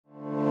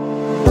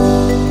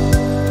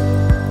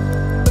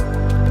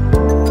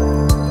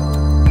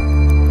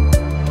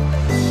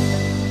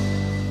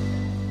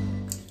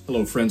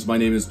Hello friends, my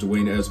name is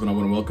Dwain Esmond. I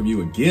want to welcome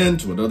you again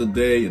to another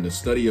day in the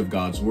study of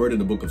God's Word in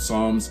the book of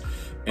Psalms.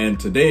 And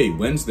today,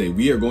 Wednesday,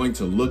 we are going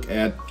to look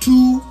at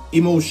two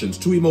emotions.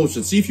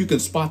 See if you can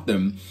spot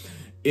them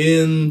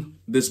in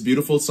this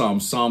beautiful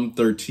psalm, Psalm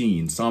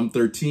 13. Psalm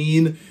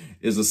 13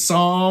 is a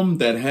psalm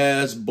that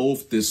has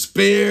both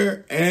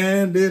despair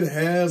and it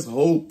has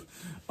hope.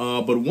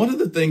 But one of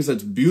the things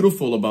that's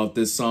beautiful about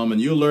this psalm,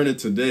 and you'll learn it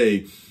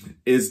today,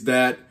 is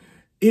that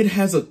it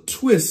has a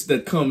twist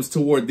that comes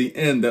toward the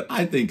end that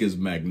I think is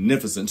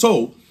magnificent.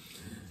 So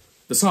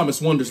the psalmist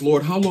wonders,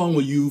 Lord, how long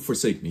will you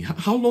forsake me?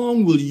 How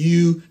long will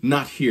you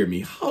not hear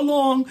me? How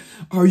long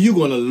are you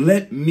going to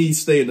let me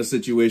stay in the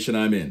situation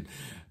I'm in?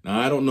 Now,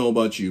 I don't know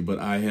about you, but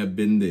I have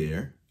been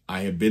there. I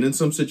have been in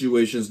some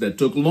situations that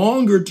took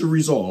longer to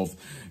resolve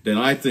than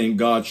I think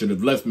God should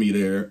have left me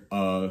there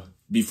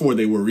before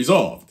they were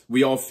resolved.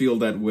 We all feel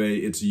that way.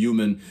 It's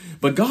human.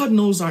 But God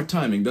knows our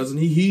timing, doesn't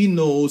he? He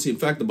knows. In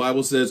fact, the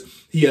Bible says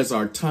he has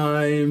our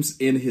times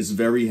in his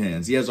very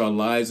hands. He has our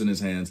lives in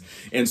his hands.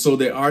 And so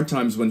there are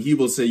times when he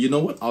will say, you know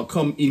what, I'll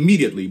come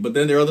immediately. But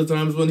then there are other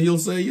times when he'll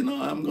say, you know,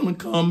 I'm going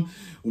to come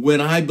when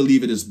I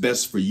believe it is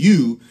best for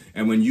you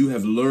and when you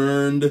have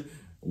learned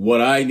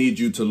what I need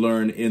you to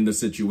learn in the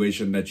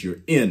situation that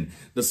you're in.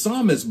 The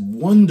psalmist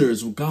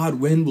wonders,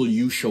 God, when will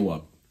you show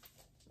up?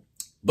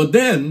 But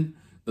then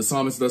the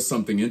psalmist does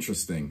something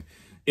interesting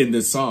in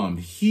this psalm.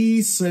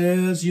 He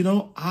says, you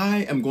know, I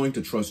am going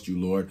to trust you,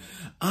 Lord.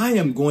 I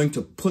am going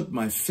to put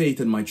my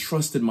faith and my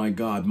trust in my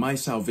God, my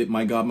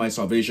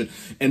salvation.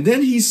 And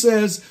then he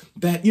says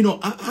that, you know,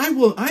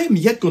 I am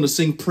yet going to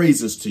sing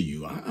praises to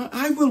you.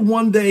 I will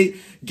one day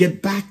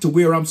get back to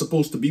where I'm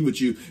supposed to be with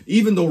you,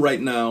 even though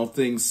right now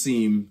things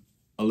seem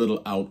a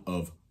little out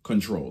of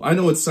control. I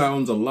know it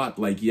sounds a lot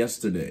like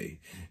yesterday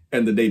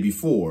and the day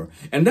before,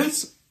 and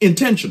that's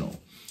intentional.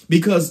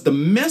 Because the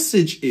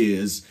message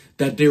is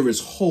that there is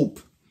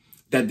hope,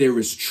 that there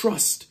is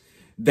trust,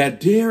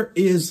 that there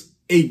is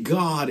a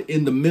God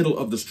in the middle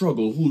of the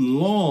struggle who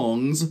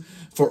longs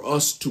for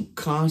us to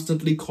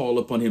constantly call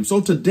upon him.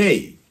 So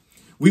today,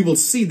 we will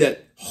see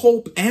that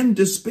hope and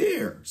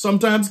despair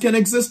sometimes can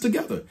exist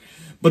together,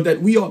 but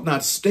that we ought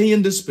not stay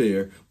in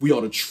despair. We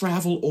ought to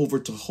travel over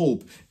to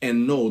hope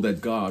and know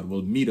that God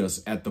will meet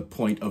us at the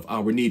point of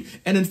our need.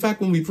 And in fact,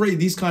 when we pray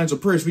these kinds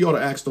of prayers, we ought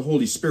to ask the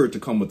Holy Spirit to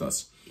come with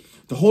us.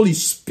 The Holy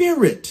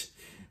Spirit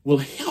will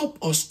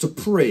help us to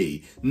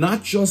pray,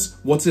 not just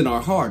what's in our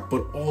heart,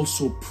 but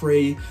also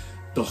pray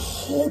the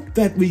hope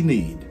that we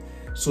need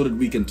so that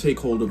we can take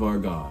hold of our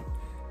God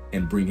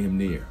and bring him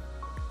near.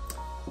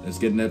 Let's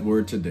get in that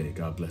word today.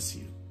 God bless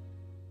you.